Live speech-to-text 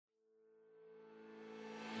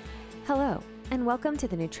Hello, and welcome to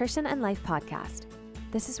the Nutrition and Life Podcast.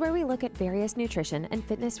 This is where we look at various nutrition and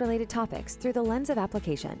fitness-related topics through the lens of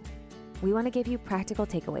application. We want to give you practical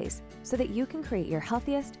takeaways so that you can create your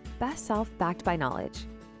healthiest, best self backed by knowledge.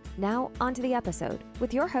 Now, on to the episode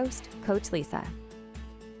with your host, Coach Lisa.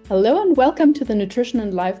 Hello and welcome to the Nutrition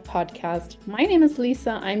and Life Podcast. My name is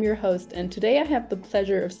Lisa, I'm your host, and today I have the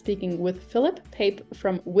pleasure of speaking with PHILIP PAPE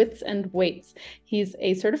from Wits and Weights. He's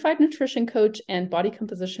a certified nutrition coach and body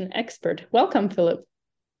composition expert. Welcome, PHILIP.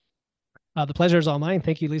 The pleasure is all mine.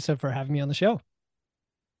 Thank you, Lisa, for having me on the show.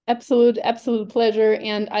 Absolute pleasure.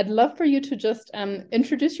 And I'd love for you to just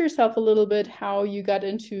introduce yourself a little bit, how you got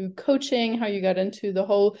into coaching, how you got into the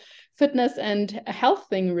whole fitness and health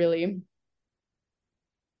thing, really.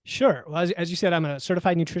 Sure. Well, as you said, I'm a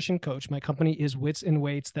certified nutrition coach. My company is Wits and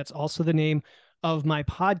Weights. That's also the name of my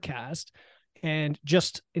podcast. And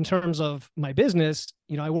just in terms of my business,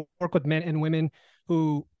 I work with men and women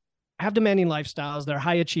who have demanding lifestyles. They're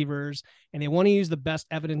high achievers, and they want to use the best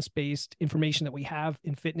evidence-based information that we have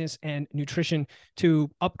in fitness and nutrition to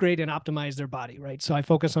upgrade and optimize their body, right? So I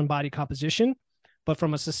focus on body composition, but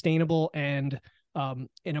from a sustainable and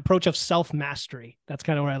an approach of self-mastery. That's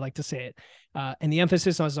kind of where I like to say it. And the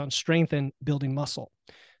emphasis is on strength and building muscle.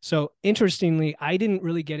 So interestingly, I didn't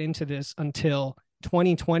really get into this until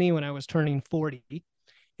 2020 when I was turning 40.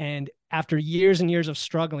 And after years and years of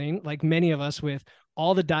struggling, like many of us, with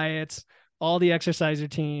all the diets, all the exercise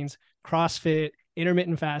routines, CrossFit,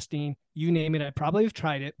 intermittent fasting, you name it, I probably have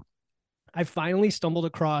tried it. I finally stumbled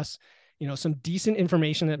across, some decent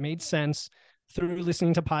information that made sense through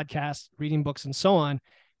listening to podcasts, reading books, and so on,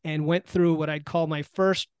 and went through what I'd call my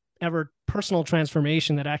first ever personal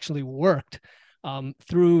transformation that actually worked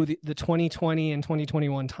through the 2020 and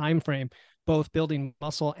 2021 timeframe, both building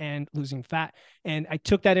muscle and losing fat. And I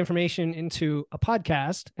took that information into a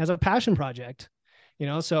podcast as a passion project,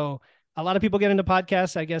 so a lot of people get into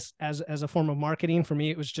podcasts, I guess, as a form of marketing. For me,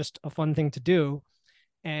 it was just a fun thing to do.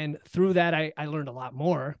 And through that, I learned a lot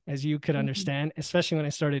more, as you could understand, especially when I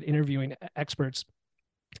started interviewing experts.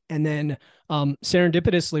 And then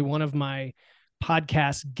serendipitously, one of my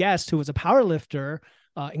podcast guests, who was a power lifter,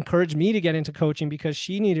 encouraged me to get into coaching because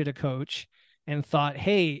she needed a coach and thought,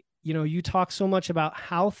 hey, you talk so much about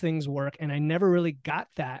how things work, and I never really got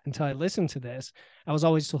that until I listened to this. I was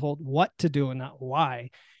always told what to do and not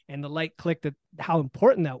why. And the light clicked at how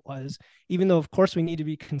important that was, even though, of course, we need to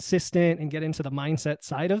be consistent and get into the mindset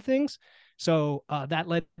side of things. So that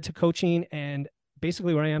led to coaching and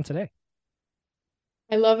basically where I am today.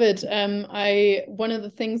 I love it. One of the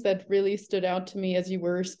things that really stood out to me as you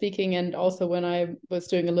were speaking, and also when I was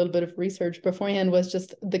doing a little bit of research beforehand, was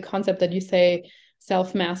just the concept that you say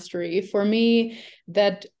self-mastery. For me,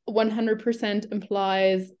 that 100%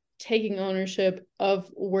 implies taking ownership of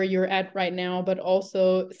where you're at right now, but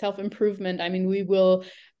also self-improvement. I mean, we will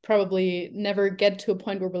probably never get to a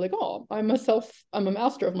point where we're like, oh, I'm a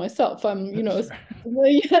master of myself. I'm,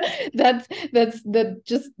 that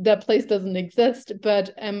place doesn't exist.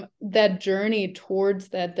 But that journey towards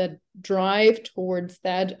that drive towards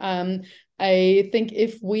that, I think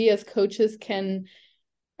if we as coaches can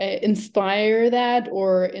inspire that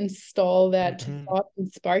or install that thought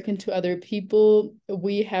and spark into other people,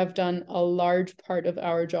 we have done a large part of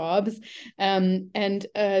our jobs. And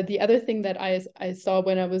the other thing that I saw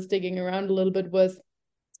when I was digging around a little bit was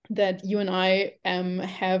that you and I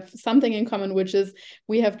have something in common, which is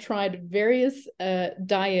we have tried various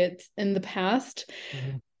diets in the past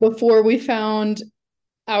before we found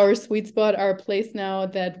our sweet spot, our place now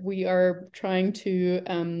that we are trying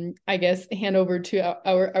to, I guess, hand over to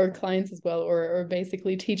our clients as well, or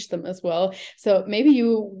basically teach them as well. So maybe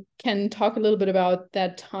you can talk a little bit about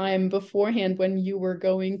that time beforehand when you were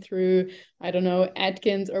going through, I don't know,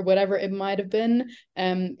 Atkins or whatever it might have been,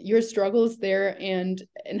 your struggles there and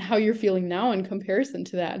how you're feeling now in comparison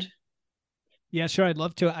to that. Yeah, sure. I'd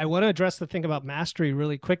love to. I want to address the thing about mastery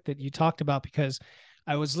really quick that you talked about, because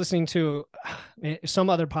I was listening to some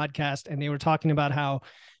other podcast and they were talking about how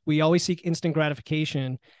we always seek instant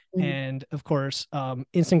gratification. And of course,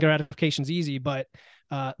 instant gratification is easy, but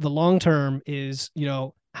the long term is,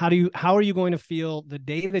 how are you going to feel the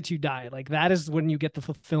day that you die? Like, that is when you get the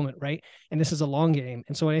fulfillment, right? And this is a long game.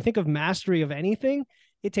 And so when I think of mastery of anything,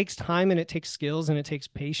 it takes time and it takes skills and it takes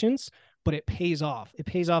patience, but it pays off. It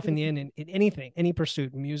pays off in the end in anything, any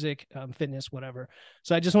pursuit, music, fitness, whatever.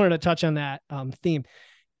 So I just wanted to touch on that theme.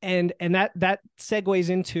 And that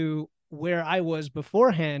segues into where I was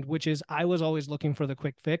beforehand, which is I was always looking for the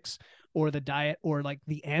quick fix or the diet or like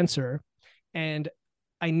the answer. And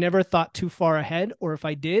I never thought too far ahead, or if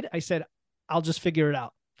I did, I said, I'll just figure it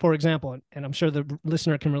out. For example, and I'm sure the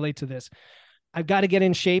listener can relate to this. I've got to get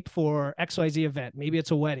in shape for XYZ event. Maybe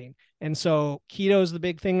it's a wedding. And so keto is the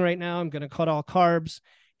big thing right now. I'm going to cut all carbs,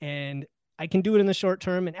 and I can do it in the short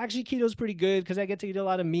term. And actually keto is pretty good because I get to eat a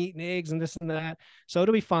lot of meat and eggs and this and that. So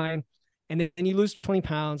it'll be fine. And then you lose 20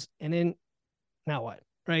 pounds, and then now what?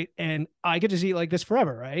 Right. And I could just eat like this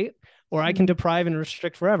forever. Right. Or I can deprive and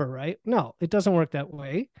restrict forever. Right. No, it doesn't work that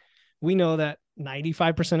way. We know that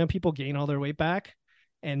 95% of people gain all their weight back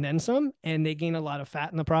and then some, and they gain a lot of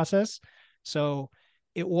fat in the process. So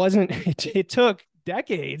it wasn't, it took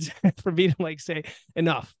decades for me to like say,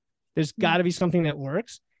 enough. There's got to be something that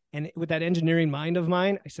works. And with that engineering mind of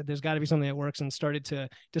mine, I said, there's got to be something that works, and started to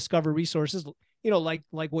discover resources, like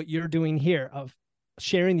what you're doing here, of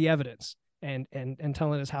sharing the evidence and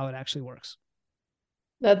telling us how it actually works.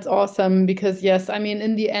 That's awesome, because yes, I mean,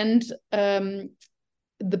 in the end, the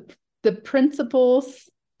principles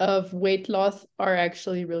of weight loss are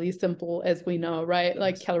actually really simple, as we know, right?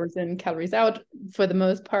 Like calories in, calories out for the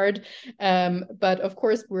most part. But of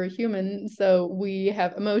course, we're human, so we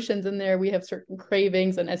have emotions in there, we have certain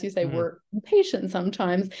cravings, and as you say, we're impatient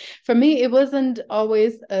sometimes. For me, it wasn't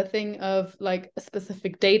always a thing of like a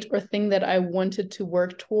specific date or thing that I wanted to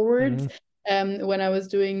work towards. When I was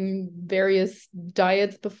doing various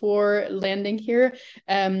diets before landing here.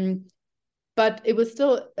 But it was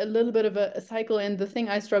still a little bit of a cycle. And the thing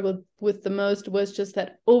I struggled with the most was just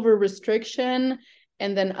that over restriction.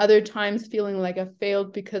 And then other times feeling like I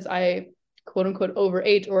failed because I, quote unquote,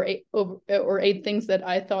 overate or ate things that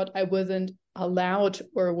I thought I wasn't allowed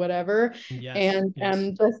or whatever. Yes.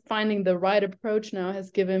 Just finding the right approach now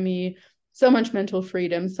has given me so much mental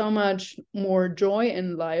freedom, so much more joy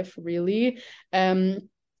in life, really.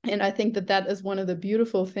 And I think that is one of the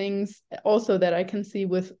beautiful things also that I can see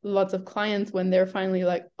with lots of clients when they're finally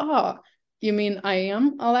like, oh, you mean I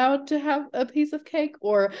am allowed to have a piece of cake?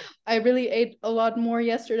 Or I really ate a lot more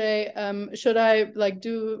yesterday. Should I like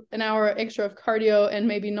do an hour extra of cardio and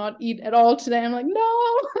maybe not eat at all today? I'm like,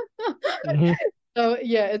 no. So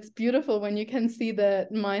yeah, it's beautiful when you can see the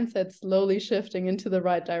mindset slowly shifting into the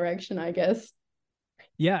right direction, I guess.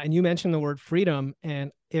 Yeah. And you mentioned the word freedom.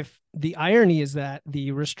 And if the irony is that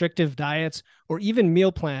the restrictive diets or even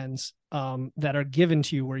meal plans that are given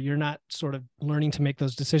to you, where you're not sort of learning to make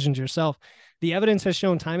those decisions yourself, the evidence has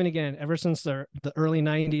shown time and again, ever since the early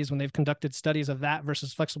 90s, when they've conducted studies of that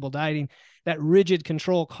versus flexible dieting, that rigid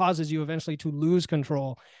control causes you eventually to lose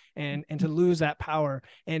control and to lose that power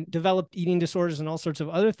and develop eating disorders and all sorts of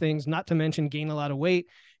other things, not to mention gain a lot of weight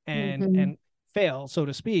and fail, so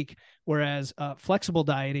to speak. Whereas flexible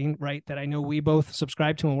dieting, right, that I know we both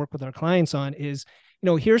subscribe to and work with our clients on is,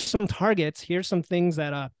 here's some targets, here's some things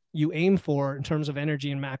that you aim for in terms of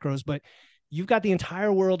energy and macros, but you've got the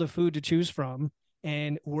entire world of food to choose from,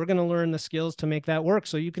 and we're going to learn the skills to make that work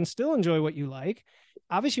so you can still enjoy what you like.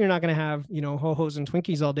 Obviously, you're not going to have, ho-hos and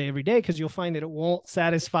Twinkies all day, every day, because you'll find that it won't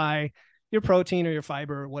satisfy your protein or your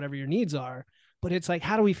fiber or whatever your needs are. But it's like,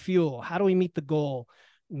 how do we fuel? How do we meet the goal?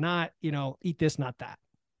 Not, eat this, not that.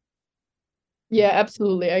 Yeah,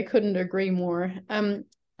 absolutely. I couldn't agree more.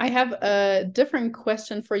 I have a different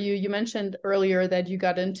question for you. You mentioned earlier that you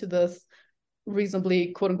got into this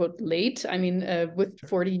reasonably, quote unquote, late. I mean, with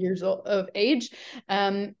 40 years of age.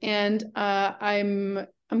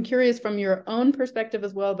 I'm curious from your own perspective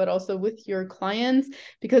as well, but also with your clients,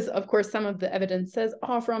 because of course, some of the evidence says,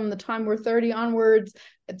 oh, from the time we're 30 onwards,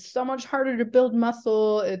 it's so much harder to build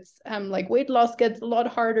muscle. It's like weight loss gets a lot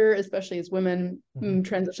harder, especially as women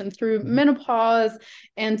transition through menopause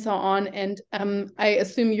and so on. And I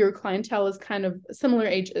assume your clientele is kind of similar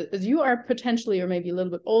age as you are potentially, or maybe a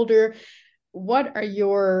little bit older. What are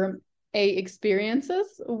your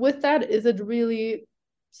experiences with that? Is it really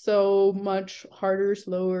so much harder,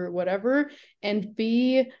 slower, whatever? And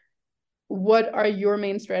B, what are your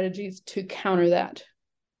main strategies to counter that?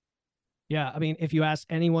 Yeah, I mean, if you ask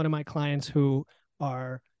any one of my clients who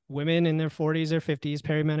are women in their 40s or 50s,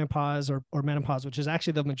 perimenopause or menopause, which is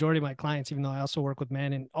actually the majority of my clients, even though I also work with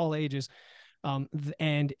men in all ages,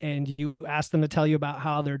 and you ask them to tell you about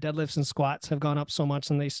how their deadlifts and squats have gone up so much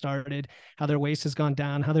than they started, how their waist has gone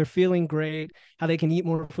down, how they're feeling great, how they can eat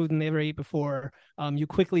more food than they ever ate before. You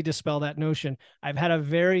quickly dispel that notion. I've had a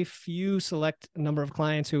very few select number of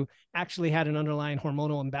clients who actually had an underlying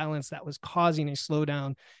hormonal imbalance that was causing a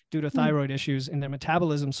slowdown due to thyroid issues in their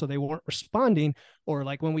metabolism. So they weren't responding, or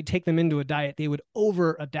like when we take them into a diet, they would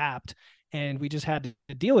over adapt. And we just had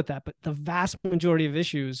to deal with that. But the vast majority of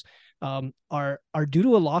issues are due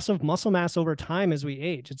to a loss of muscle mass over time as we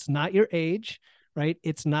age. It's not your age, right?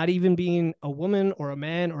 It's not even being a woman or a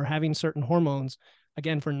man or having certain hormones.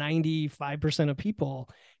 Again, for 95% of people,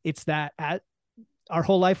 it's that our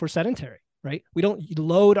whole life we're sedentary. right? We don't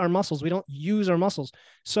load our muscles. We don't use our muscles.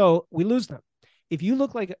 So we lose them. If you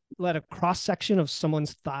look like at a cross section of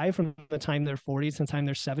someone's thigh from the time they're 40 to the time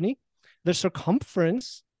they're 70, the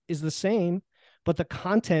circumference is the same, but the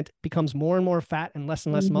content becomes more and more fat and less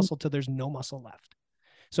muscle till there's no muscle left.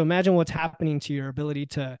 So imagine what's happening to your ability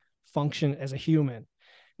to function as a human.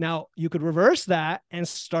 Now, you could reverse that and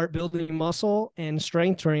start building muscle and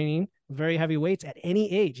strength training, very heavy weights at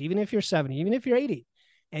any age, even if you're 70, even if you're 80,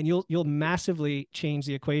 and you'll massively change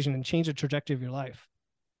the equation and change the trajectory of your life.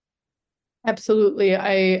 Absolutely.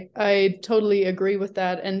 I totally agree with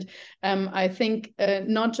that. And I think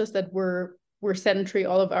not just that we're sedentary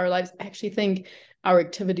all of our lives, I actually think our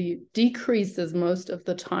activity decreases most of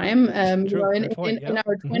the time. In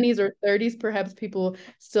our 20s or 30s, perhaps people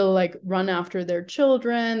still like run after their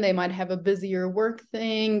children. They might have a busier work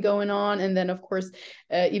thing going on. And then, of course,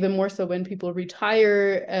 even more so when people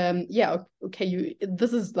retire.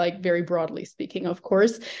 This is like very broadly speaking, of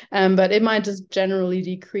course, but it might just generally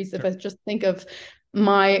decrease. If I just think of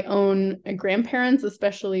my own grandparents,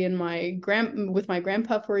 especially with my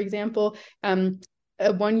grandpa, for example,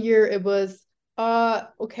 one year it was,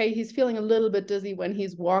 he's feeling a little bit dizzy when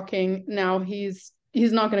he's walking. Now he's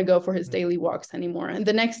not going to go for his daily walks anymore. And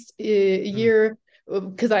the next year,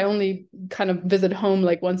 because I only kind of visit home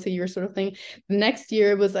like once a year sort of thing. The next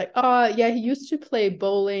year it was like, he used to play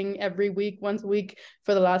bowling every week, once a week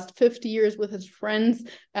for the last 50 years with his friends.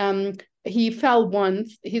 He fell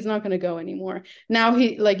once. He's not going to go anymore. Now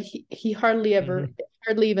he hardly ever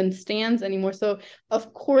hardly even stands anymore. So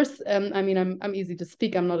of course, I'm easy to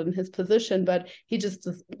speak. I'm not in his position, but he just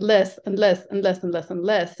does less and less and less and less and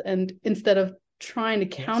less. And instead of trying to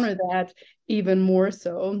counter that even more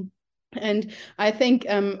so. And I think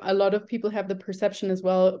a lot of people have the perception as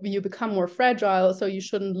well, you become more fragile, so you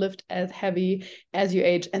shouldn't lift as heavy as you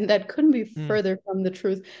age. And that couldn't be further from the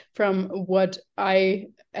truth from what I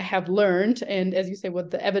have learned. And as you say,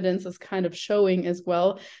 what the evidence is kind of showing as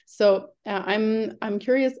well. So I'm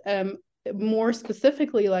curious more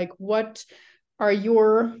specifically, like what are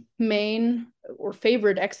your main or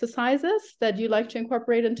favorite exercises that you like to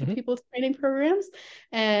incorporate into people's training programs?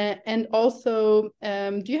 And also,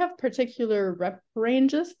 do you have particular rep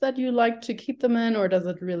ranges that you like to keep them in, or does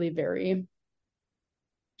it really vary?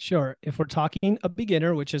 Sure. If we're talking a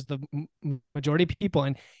beginner, which is the majority of people,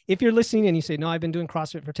 and if you're listening and you say, no, I've been doing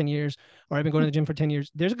CrossFit for 10 years, or I've been going to the gym for 10 years,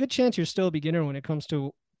 there's a good chance you're still a beginner when it comes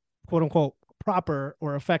to quote unquote proper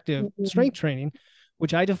or effective strength training,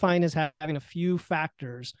 which I define as having a few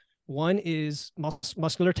factors. One is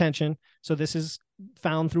muscular tension. So this is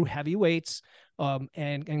found through heavy weights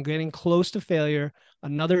and getting close to failure.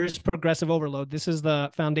 Another is progressive overload. This is the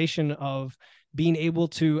foundation of being able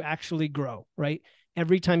to actually grow, right?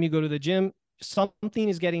 Every time you go to the gym, something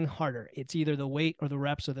is getting harder. It's either the weight or the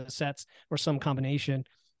reps or the sets or some combination.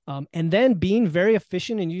 And then being very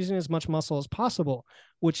efficient and using as much muscle as possible,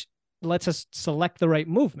 which lets us select the right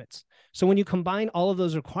movements. So when you combine all of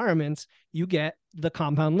those requirements, you get the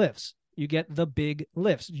compound lifts. You get the big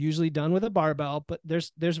lifts, usually done with a barbell, but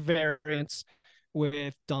there's variants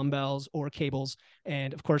with dumbbells or cables.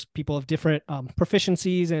 And of course, people of different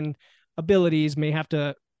proficiencies and abilities may have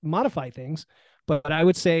to modify things. But I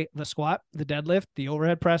would say the squat, the deadlift, the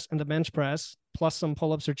overhead press, and the bench press, plus some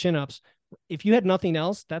pull-ups or chin-ups, if you had nothing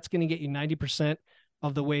else, that's going to get you 90%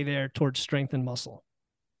 of the way there towards strength and muscle.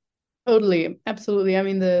 Totally. Absolutely. I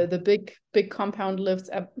mean, the big compound lifts,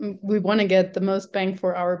 we want to get the most bang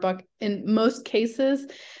for our buck in most cases.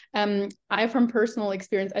 From personal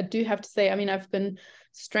experience, I do have to say, I mean, I've been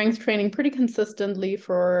strength training pretty consistently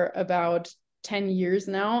for about 10 years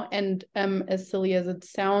now. And as silly as it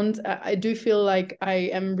sounds, I do feel like I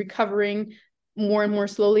am recovering more and more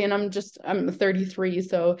slowly, and I'm 33,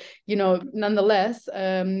 so nonetheless,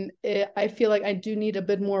 I feel like I do need a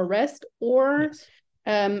bit more rest, or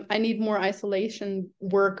I need more isolation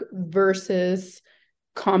work versus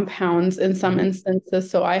compounds in some instances.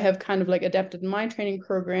 So I have kind of like adapted my training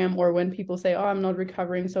program, or when people say, oh, I'm not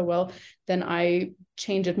recovering so well, then I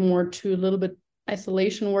change it more to a little bit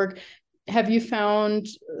isolation work. Have you found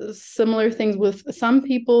similar things with some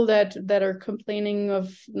people that are complaining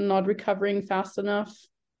of not recovering fast enough?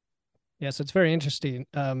 Yes, it's very interesting.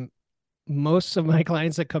 Most of my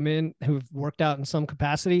clients that come in who've worked out in some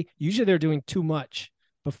capacity, usually they're doing too much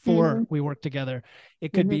before we work together.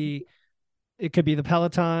 It could be the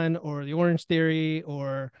Peloton or the Orange Theory,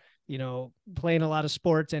 or playing a lot of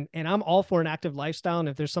sports, and I'm all for an active lifestyle. And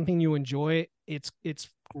if there's something you enjoy, it's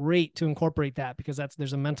great to incorporate that, because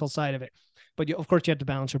there's a mental side of it. But of course you have to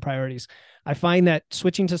balance your priorities. I find that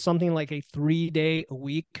switching to something like a 3-day a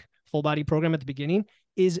week full body program at the beginning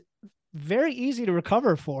is very easy to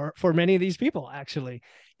recover for many of these people, actually.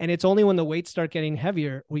 And it's only when the weights start getting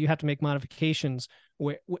heavier where you have to make modifications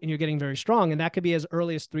when you're getting very strong. And that could be as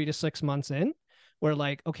early as 3 to 6 months in, where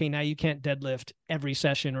like, okay, now you can't deadlift every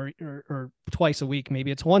session or twice a week.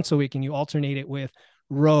 Maybe it's once a week and you alternate it with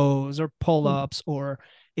rows or pull-ups, or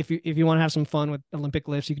if you want to have some fun with Olympic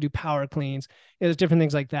lifts, you can do power cleans. There's different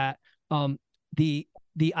things like that.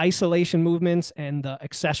 The isolation movements and the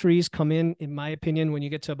accessories come in my opinion, when you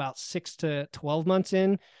get to about 6 to 12 months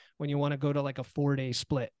in, when you want to go to like a 4-day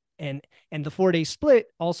split. And the 4-day split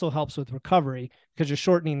also helps with recovery because you're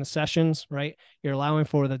shortening the sessions, right? You're allowing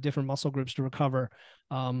for the different muscle groups to recover.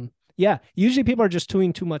 Yeah, usually people are just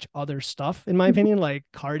doing too much other stuff, in my opinion, like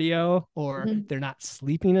cardio, or they're not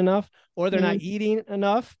sleeping enough, or they're not eating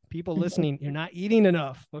enough. People listening, you're not eating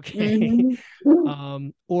enough, okay?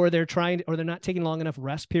 Or they're not taking long enough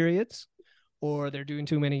rest periods, or they're doing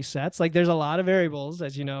too many sets. Like there's a lot of variables,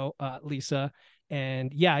 as you know, Lisa.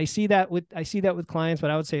 And yeah, I see that with clients, but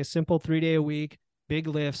I would say a simple 3-day a week, big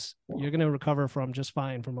lifts, you're going to recover from just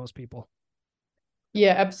fine for most people.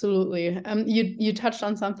 Yeah, absolutely. You touched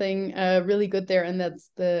on something really good there, and that's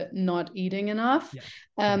the not eating enough.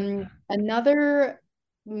 Yeah. Another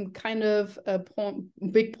kind of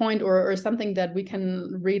big point or something that we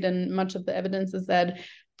can read in much of the evidence is that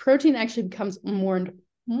protein actually becomes more and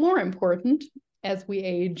more important as we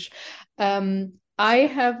age. I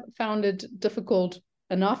have found it difficult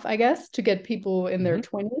enough, I guess, to get people in their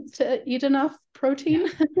 20s to eat enough protein.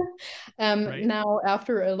 Right. Now,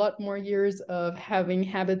 after a lot more years of having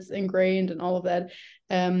habits ingrained and all of that,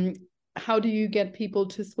 how do you get people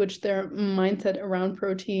to switch their mindset around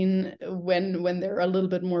protein when they're a little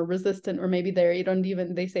bit more resistant, or maybe they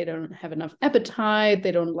say they don't have enough appetite,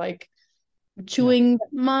 they don't like chewing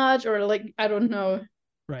much, or like, I don't know.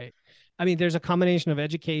 Right. I mean, there's a combination of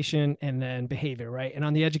education and then behavior, right? And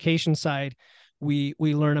on the education side, we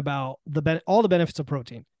learn about all the benefits of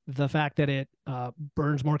protein, the fact that it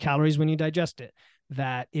burns more calories when you digest it,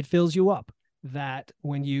 that it fills you up, that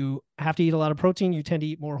when you have to eat a lot of protein, you tend to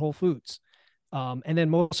eat more whole foods. And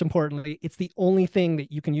then most importantly, it's the only thing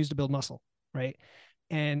that you can use to build muscle, right?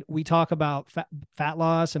 And we talk about fat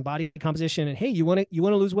loss and body composition, and hey, you want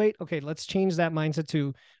to lose weight? Okay, let's change that mindset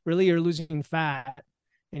to really you're losing fat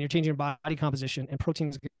and you're changing your body composition, and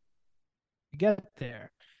proteins get there.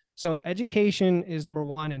 So education is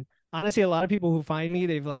number one. And honestly, a lot of people who find me,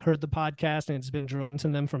 they've heard the podcast and it's been drawn to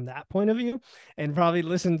them from that point of view, and probably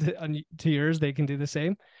listen to yours. They can do the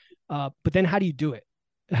same. But then how do you do it?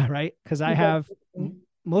 Right? Because I have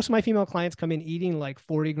most of my female clients come in eating like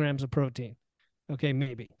 40 grams of protein. Okay,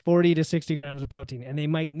 maybe 40 to 60 grams of protein, and they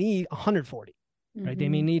might need 140, right? They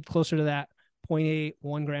may need closer to that 0.8,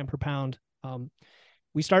 1 gram per pound.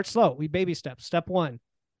 We start slow. We baby steps. Step 1,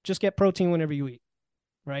 just get protein whenever you eat,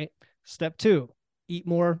 right? Step 2, eat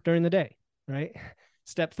more during the day, right?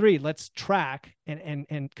 Step 3, let's track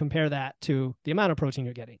and compare that to the amount of protein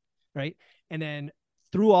you're getting, right? And then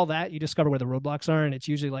through all that, you discover where the roadblocks are. And it's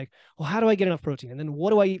usually like, well, how do I get enough protein? And then what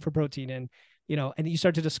do I eat for protein? And, and you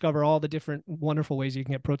start to discover all the different wonderful ways you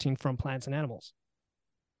can get protein from plants and animals.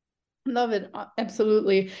 Love it.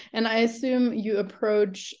 Absolutely. And I assume you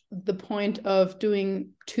approach the point of doing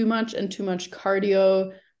too much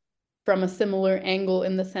cardio from a similar angle,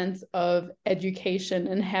 in the sense of education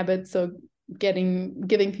and habits. So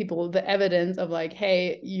giving people the evidence of like,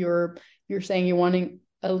 hey, you're saying you're wanting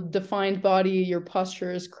a defined body, your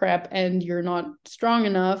posture is crap and you're not strong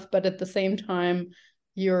enough, but at the same time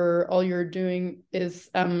all you're doing is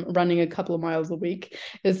running a couple of miles a week.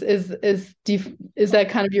 Is that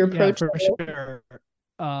kind of your approach? Yeah, for sure.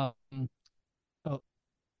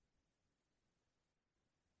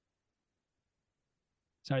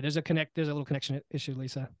 Sorry, there's a little connection issue,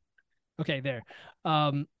 Lisa. Okay, there.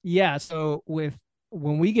 Yeah, so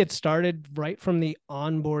when we get started right from the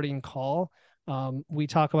onboarding call, we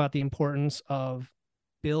talk about the importance of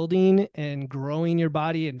building and growing your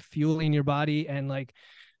body and fueling your body. And like,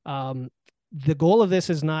 the goal of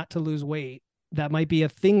this is not to lose weight. That might be a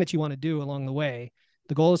thing that you want to do along the way.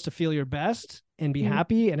 The goal is to feel your best and be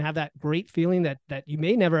happy and have that great feeling that you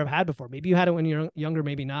may never have had before. Maybe you had it when you're younger,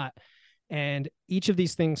 maybe not. And each of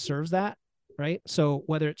these things serves that, right? So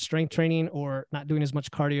whether it's strength training or not doing as much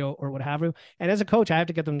cardio or what have you. And as a coach, I have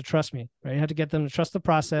to get them to trust me, right? I have to get them to trust the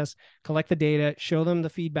process, collect the data, show them the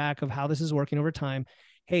feedback of how this is working over time.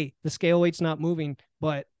 Hey, the scale weight's not moving,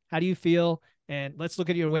 but how do you feel? And let's look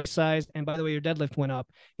at your waist size. And by the way, your deadlift went up,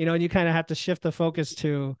 and you kind of have to shift the focus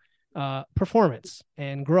to performance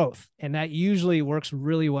and growth. And that usually works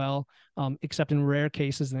really well, except in rare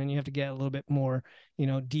cases. And then you have to get a little bit more,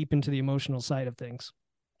 deep into the emotional side of things.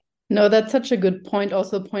 No, that's such a good point.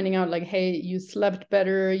 Also pointing out like, hey, you slept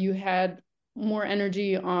better, you had more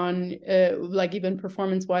energy on like even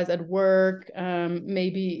performance wise at work,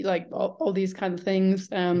 maybe like all these kind of things.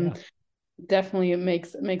 Yeah. Definitely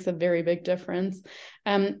makes a very big difference.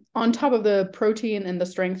 On top of the protein and the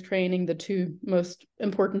strength training, the two most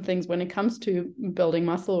important things when it comes to building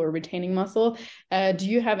muscle or retaining muscle, do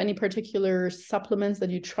you have any particular supplements that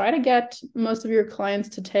you try to get most of your clients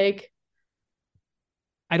to take?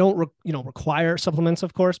 I don't, require supplements,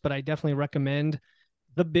 of course, but I definitely recommend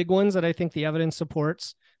the big ones that I think the evidence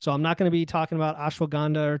supports. So I'm not going to be talking about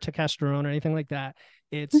ashwagandha or testosterone or anything like that.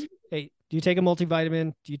 It's, hey, do you take a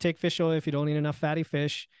multivitamin? Do you take fish oil if you don't eat enough fatty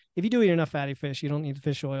fish? If you do eat enough fatty fish, you don't need the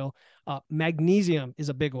fish oil. Magnesium is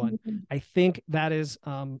a big one. I think that is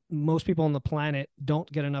most people on the planet don't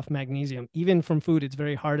get enough magnesium. Even from food, it's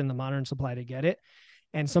very hard in the modern supply to get it.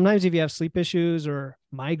 And sometimes if you have sleep issues or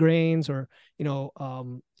migraines or,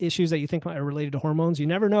 issues that you think are related to hormones, you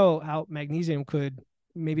never know how magnesium could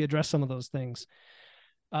maybe address some of those things.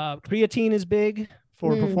 Creatine is big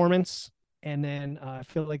for performance. And then I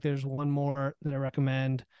feel like there's one more that I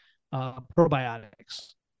recommend,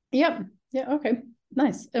 probiotics. Yep. Yeah. Okay.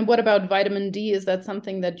 Nice. And what about vitamin D? Is that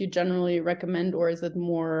something that you generally recommend, or is it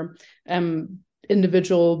more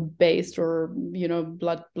individual based or,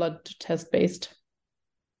 blood test based?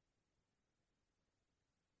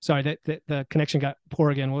 Sorry, the connection got poor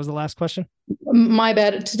again. What was the last question? My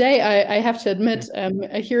bad. Today, I have to admit,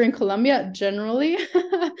 here in Colombia, generally,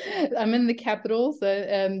 I'm in the capital,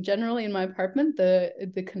 so generally in my apartment,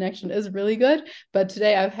 the connection is really good. But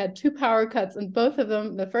today I've had 2 power cuts, and both of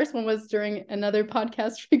them, the first one was during another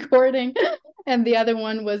podcast recording, and the other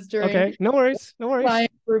one was during Okay, no worries.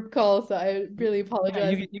 client group call. So I really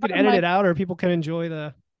apologize. Yeah, you could edit it out, or people can enjoy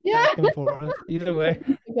the back and forth. Either way.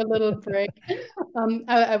 Take a little break.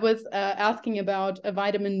 I was asking about a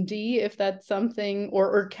vitamin D, if that's something,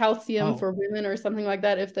 or calcium for women or something like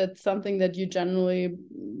that, if that's something that you generally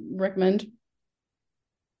recommend.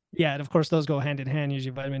 Yeah, and of course those go hand in hand,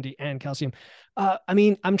 usually vitamin D and calcium. I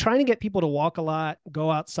mean, I'm trying to get people to walk a lot, go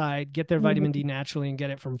outside, get their vitamin D naturally and get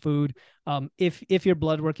it from food. If your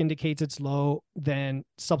blood work indicates it's low, then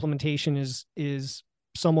supplementation is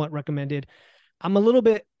somewhat recommended. I'm a little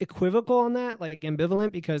bit equivocal on that, like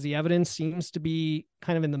ambivalent, because the evidence seems to be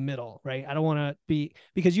kind of in the middle, right? I don't want to be,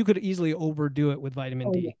 because you could easily overdo it with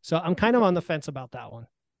vitamin D. Yeah. So I'm kind of on the fence about that one.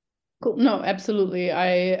 Cool. No, absolutely.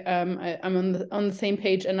 I'm on the same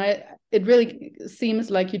page, and it really seems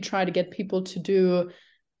like you try to get people to do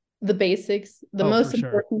the basics, the most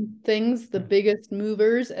important things, the biggest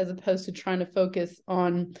movers, as opposed to trying to focus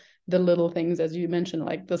on the little things, as you mentioned,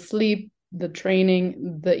 like the sleep, the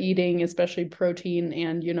training, the eating, especially protein,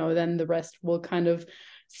 and then the rest will kind of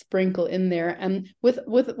sprinkle in there. And with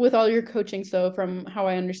all your coaching, so from how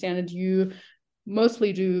I understand it, you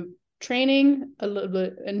mostly do training, a little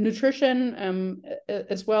bit, and nutrition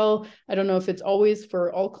as well. I don't know if it's always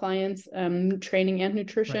for all clients, training and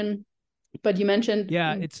nutrition, but you mentioned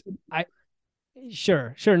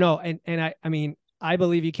Sure. No. And I mean, I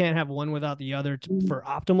believe you can't have one without the other for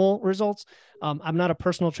optimal results. I'm not a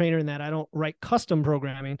personal trainer in that I don't write custom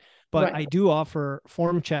programming, but I do offer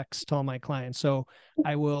form checks to all my clients. So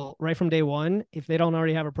I will, right from day one, if they don't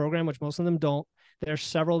already have a program, which most of them don't, there's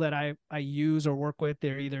several that I use or work with.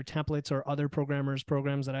 They're either templates or other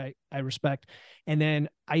programs that I respect. And then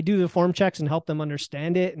I do the form checks and help them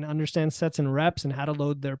understand it and understand sets and reps and how to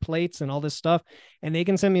load their plates and all this stuff. And they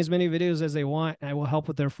can send me as many videos as they want, and I will help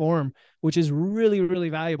with their form, which is really, really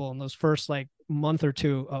valuable in those first month or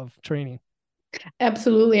 2 of training.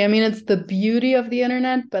 Absolutely. I mean, it's the beauty of the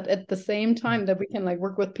internet, but at the same time that we can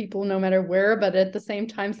work with people no matter where, but at the same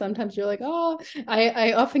time, sometimes you're like, oh,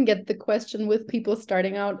 I often get the question with people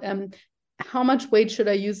starting out, how much weight should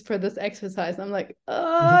I use for this exercise? I'm like,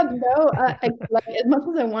 no, as much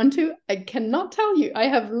as I want to, I cannot tell you. I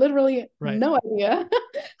have literally no idea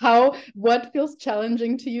what feels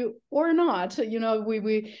challenging to you or not.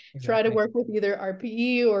 We try to work with either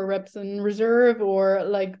RPE or reps in reserve or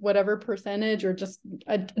whatever percentage, or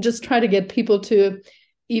just try to get people to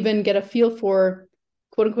even get a feel for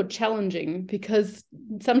quote unquote challenging, because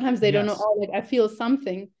sometimes they don't know, I feel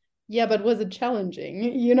something. Yeah, but was it challenging?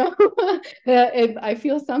 If I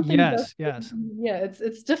feel something. Yes. Yeah,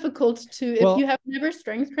 it's difficult to, if you have never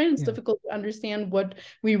strength trained, it's difficult to understand what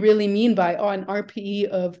we really mean by an RPE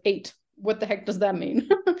of 8. What the heck does that mean?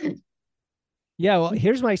 Yeah, well,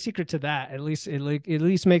 here's my secret to that. At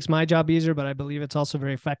least makes my job easier, but I believe it's also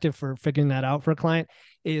very effective for figuring that out for a client.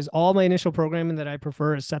 Is all my initial programming that I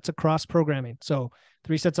prefer is sets of cross programming. So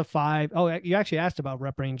 3 sets of 5. Oh, you actually asked about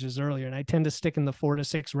rep ranges earlier, and I tend to stick in the 4 to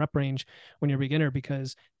 6 rep range when you're a beginner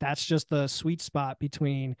because that's just the sweet spot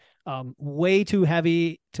between way too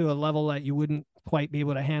heavy to a level that you wouldn't quite be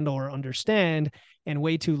able to handle or understand, and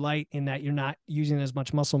way too light in that you're not using as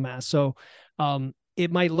much muscle mass. So it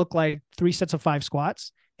might look like 3 sets of 5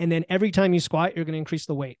 squats. And then every time you squat, you're going to increase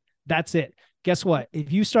the weight. That's it. Guess what?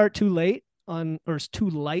 If you start too late or it's too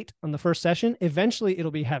light on the first session, eventually it'll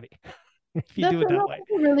be heavy if you do it that way.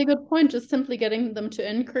 That's a really good point. Just simply getting them to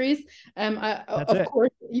increase. Of course,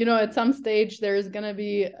 at some stage there's going to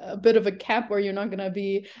be a bit of a cap where you're not going to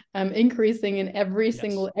be increasing in every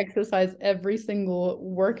single exercise, every single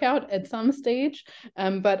workout at some stage.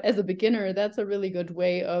 But as a beginner, that's a really good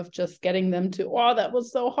way of just getting them to, oh, that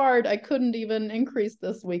was so hard, I couldn't even increase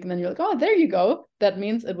this week. And then you're like, oh, there you go. That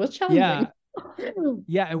means it was challenging. Yeah.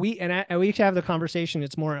 Yeah, and we actually have the conversation.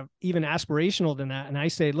 It's more even aspirational than that. And I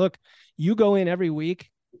say, look, you go in every week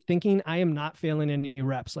thinking I am not failing any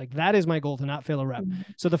reps. Like that is my goal, to not fail a rep. Mm-hmm.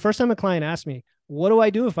 So the first time a client asks me, what do I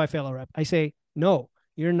do if I fail a rep? I say, no,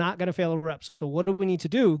 you're not going to fail a rep. So what do we need to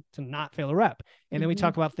do to not fail a rep? And then we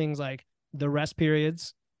talk about things like the rest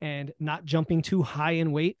periods and not jumping too high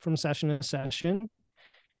in weight from session to session,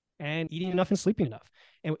 and eating enough and sleeping enough.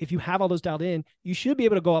 And if you have all those dialed in, you should be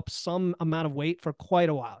able to go up some amount of weight for quite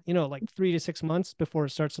a while, like 3 to 6 months before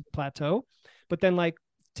it starts to plateau. But then like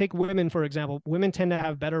take women, for example, women tend to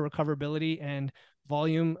have better recoverability and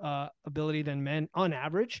volume ability than men on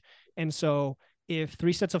average. And so if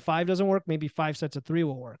 3 sets of 5 doesn't work, maybe 5 sets of 3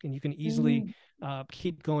 will work. And you can easily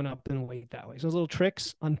keep going up in weight that way. So those little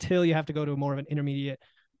tricks until you have to go to more of an intermediate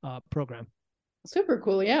program. Super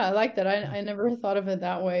cool. Yeah, I like that. I never thought of it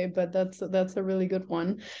that way, but that's a really good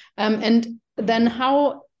one. And then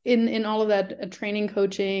how in all of that training,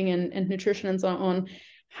 coaching, and nutrition and so on,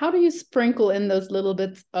 how do you sprinkle in those little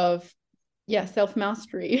bits of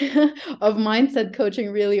self-mastery of mindset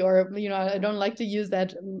coaching, really? Or I don't like to use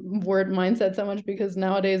that word mindset so much because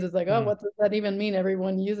nowadays it's like, oh, what does that even mean?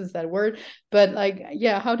 Everyone uses that word. But like,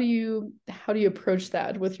 how do you approach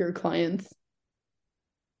that with your clients?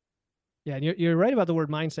 Yeah, you're right about the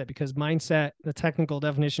word mindset, because mindset, the technical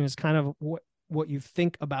definition, is kind of what you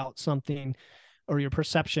think about something or your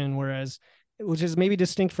perception, which is maybe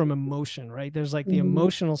distinct from emotion, right? There's like the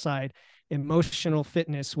emotional side, emotional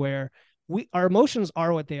fitness, where our emotions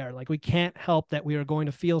are what they are. Like we can't help that we are going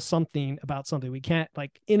to feel something about something. We can't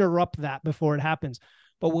like interrupt that before it happens.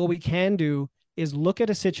 But what we can do is look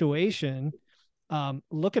at a situation,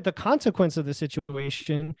 look at the consequence of the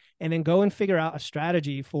situation, and then go and figure out a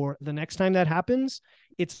strategy for the next time that happens.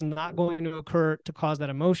 It's not going to occur to cause that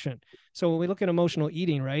emotion. So when we look at emotional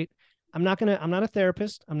eating, right? I'm not a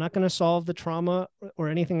therapist. I'm not going to solve the trauma or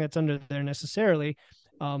anything that's under there necessarily.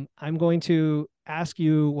 I'm going to ask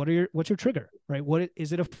you, what's your trigger, right?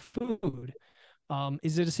 Is it a food?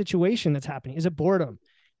 Is it a situation that's happening? Is it boredom?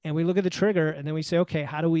 And we look at the trigger and then we say, okay,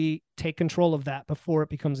 how do we take control of that before it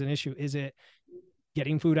becomes an issue? Is it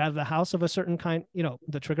getting food out of the house of a certain kind,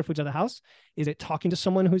 the trigger foods of the house? Is it talking to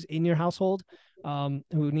someone who's in your household, who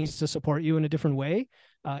needs to support you in a different way?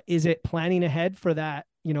 Is it planning ahead for that,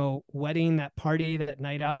 wedding, that party, that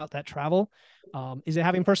night out, that travel? Is it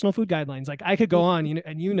having personal food guidelines? Like I could go on,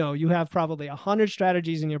 and you have probably 100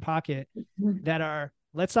 strategies in your pocket that are,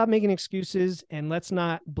 let's stop making excuses and let's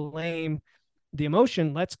not blame the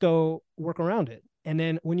emotion. Let's go work around it. And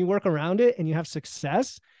then when you work around it and you have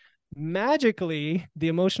success, magically the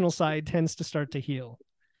emotional side tends to start to heal.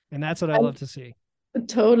 And that's what I love to see.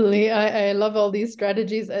 Totally. I love all these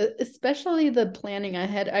strategies, especially the planning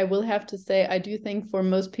ahead. I will have to say, I do think for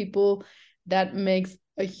most people that makes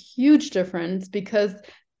a huge difference, because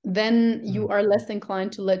then you are less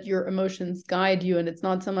inclined to let your emotions guide you. And it's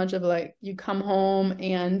not so much of like you come home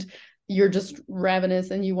and you're just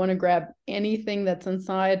ravenous and you want to grab anything that's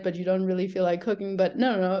inside, but you don't really feel like cooking. But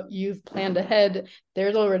no, you've planned ahead.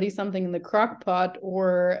 There's already something in the crock pot,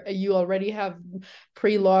 or you already have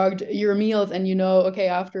pre-logged your meals and okay,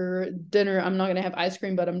 after dinner, I'm not going to have ice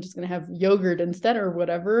cream, but I'm just going to have yogurt instead or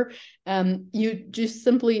whatever. You just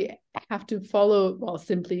simply have to follow,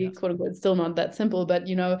 quote unquote, still not that simple, but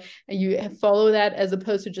you follow that, as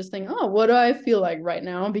opposed to just saying, oh, what do I feel like right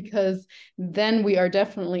now? Because then we are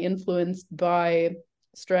definitely influenced by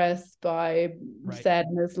stress, by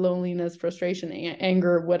sadness, loneliness, frustration,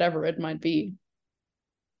 anger, whatever it might be.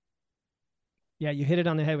 Yeah, you hit it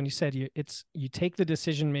on the head when you said you take the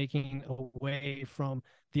decision making away from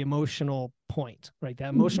the emotional point, right? That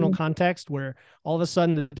emotional context where all of a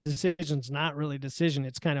sudden the decision's not really a decision,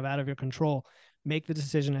 it's kind of out of your control. Make the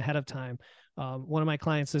decision ahead of time. One of my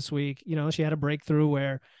clients this week, she had a breakthrough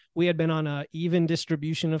where we had been on a even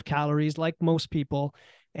distribution of calories like most people,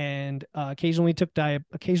 and occasionally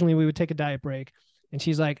we would take a diet break. And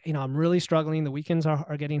she's like, I'm really struggling. The weekends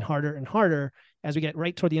are getting harder and harder as we get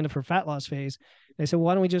right toward the end of her fat loss phase. And I said, well,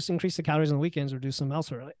 why don't we just increase the calories on the weekends or do some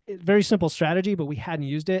elsewhere? Very simple strategy, but we hadn't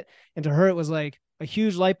used it. And to her, it was like a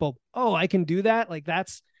huge light bulb. Oh, I can do that. Like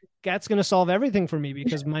that's going to solve everything for me,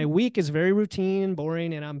 because my week is very routine and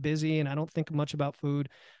boring and I'm busy and I don't think much about food,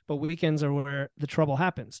 but weekends are where the trouble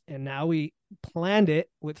happens. And now we planned it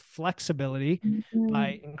with flexibility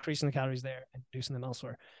by increasing the calories there and reducing them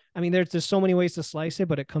elsewhere. I mean, there's so many ways to slice it,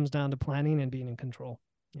 but it comes down to planning and being in control.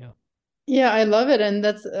 Yeah. Yeah, I love it. And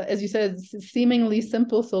that's, as you said, it's a seemingly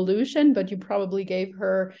simple solution, but you probably gave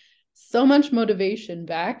her so much motivation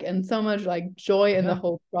back and so much like joy in the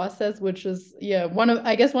whole process, which is, one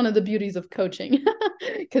of the beauties of coaching,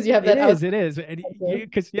 because you have that. It is.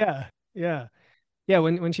 Because yeah.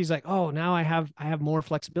 When she's like, oh, now I have more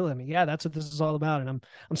flexibility. I mean, yeah, that's what this is all about. And I'm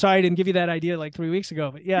sorry I didn't give you that idea like 3 weeks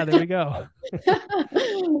ago, but yeah, there we go.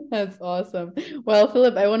 That's awesome. Well,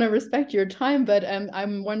 Philip, I want to respect your time, but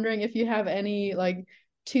I'm wondering if you have any like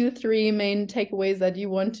 2-3 main takeaways that you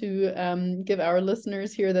want to give our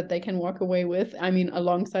listeners here that they can walk away with. I mean,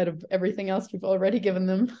 alongside of everything else you've already given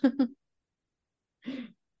them.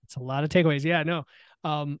 It's a lot of takeaways. Yeah, no.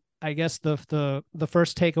 I guess the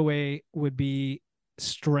first takeaway would be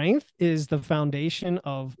strength is the foundation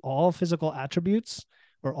of all physical attributes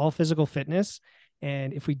or all physical fitness.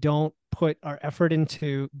 And if we don't put our effort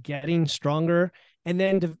into getting stronger and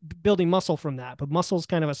then building muscle from that, but muscle is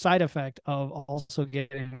kind of a side effect of also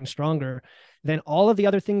getting stronger, then all of the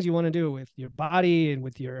other things you want to do with your body and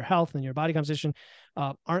with your health and your body composition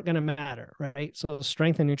aren't going to matter, right? So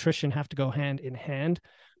strength and nutrition have to go hand in hand.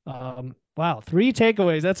 Wow, 3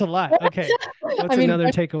 takeaways. That's a lot. Okay. What's another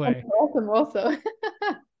takeaway? Awesome also.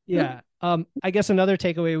 Yeah. I guess another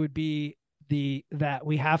takeaway would be that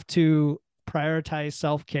we have to prioritize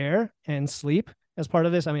self-care and sleep as part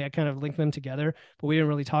of this. I mean, I kind of link them together, but we didn't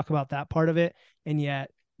really talk about that part of it. And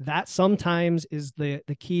yet that sometimes is the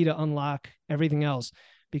key to unlock everything else,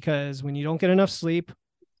 because when you don't get enough sleep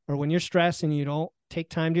or when you're stressed and you don't take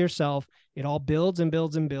time to yourself, it all builds and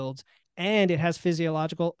builds and builds. And it has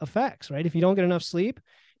physiological effects, right? If you don't get enough sleep,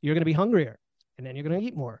 you're going to be hungrier and then you're going to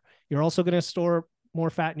eat more. You're also going to store more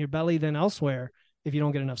fat in your belly than elsewhere if you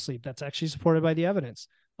don't get enough sleep. That's actually supported by the evidence.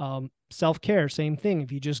 Self-care, same thing.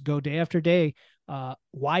 If you just go day after day,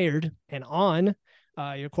 wired and on,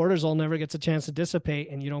 your cortisol never gets a chance to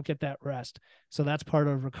dissipate and you don't get that rest. So that's part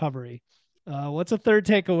of recovery. What's a third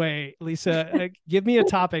takeaway, Lisa? Give me a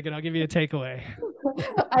topic and I'll give you a takeaway.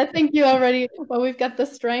 I think you already, we've got the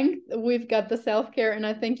strength, we've got the self-care, and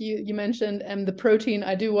I think you mentioned the protein.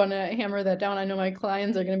 I do want to hammer that down. I know my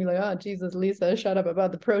clients are going to be like, oh, Jesus, Lisa, shut up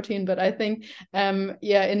about the protein. But I think,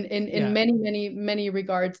 in many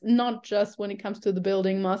regards, not just when it comes to the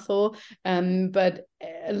building muscle, but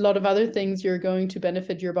a lot of other things, you're going to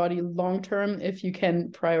benefit your body long-term if you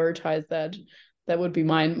can prioritize that. That would be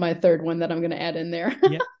my third one that I'm going to add in there.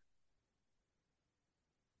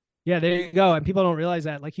 Yeah, there you go. And people don't realize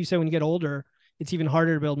that. Like you said, when you get older, it's even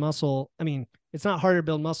harder to build muscle. I mean, it's not harder to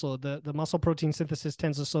build muscle. The muscle protein synthesis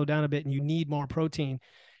tends to slow down a bit and you need more protein.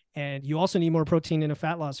 And you also need more protein in a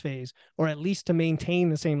fat loss phase, or at least to maintain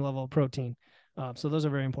the same level of protein. So those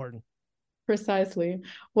are very important. Precisely.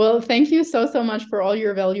 Well, thank you so much for all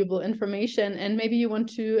your valuable information. And maybe you want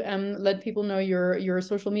to let people know your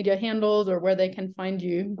social media handles or where they can find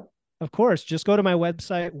you. Of course, just go to my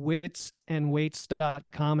website,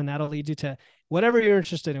 witsandweights.com, and that'll lead you to whatever you're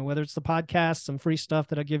interested in, whether it's the podcast, some free stuff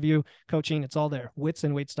that I'll give you, coaching, it's all there,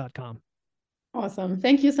 witsandweights.com. Awesome.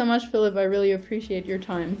 Thank you so much, Philip. I really appreciate your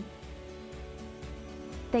time.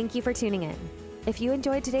 Thank you for tuning in. If you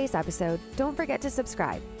enjoyed today's episode, don't forget to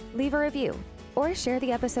subscribe, leave a review, or share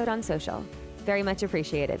the episode on social. Very much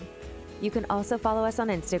appreciated. You can also follow us on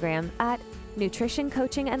Instagram at Nutrition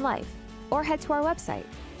Coaching and Life, or head to our website,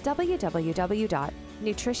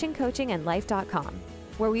 www.nutritioncoachingandlife.com,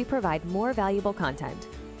 where we provide more valuable content.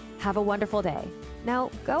 Have a wonderful day. Now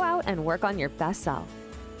go out and work on your best self.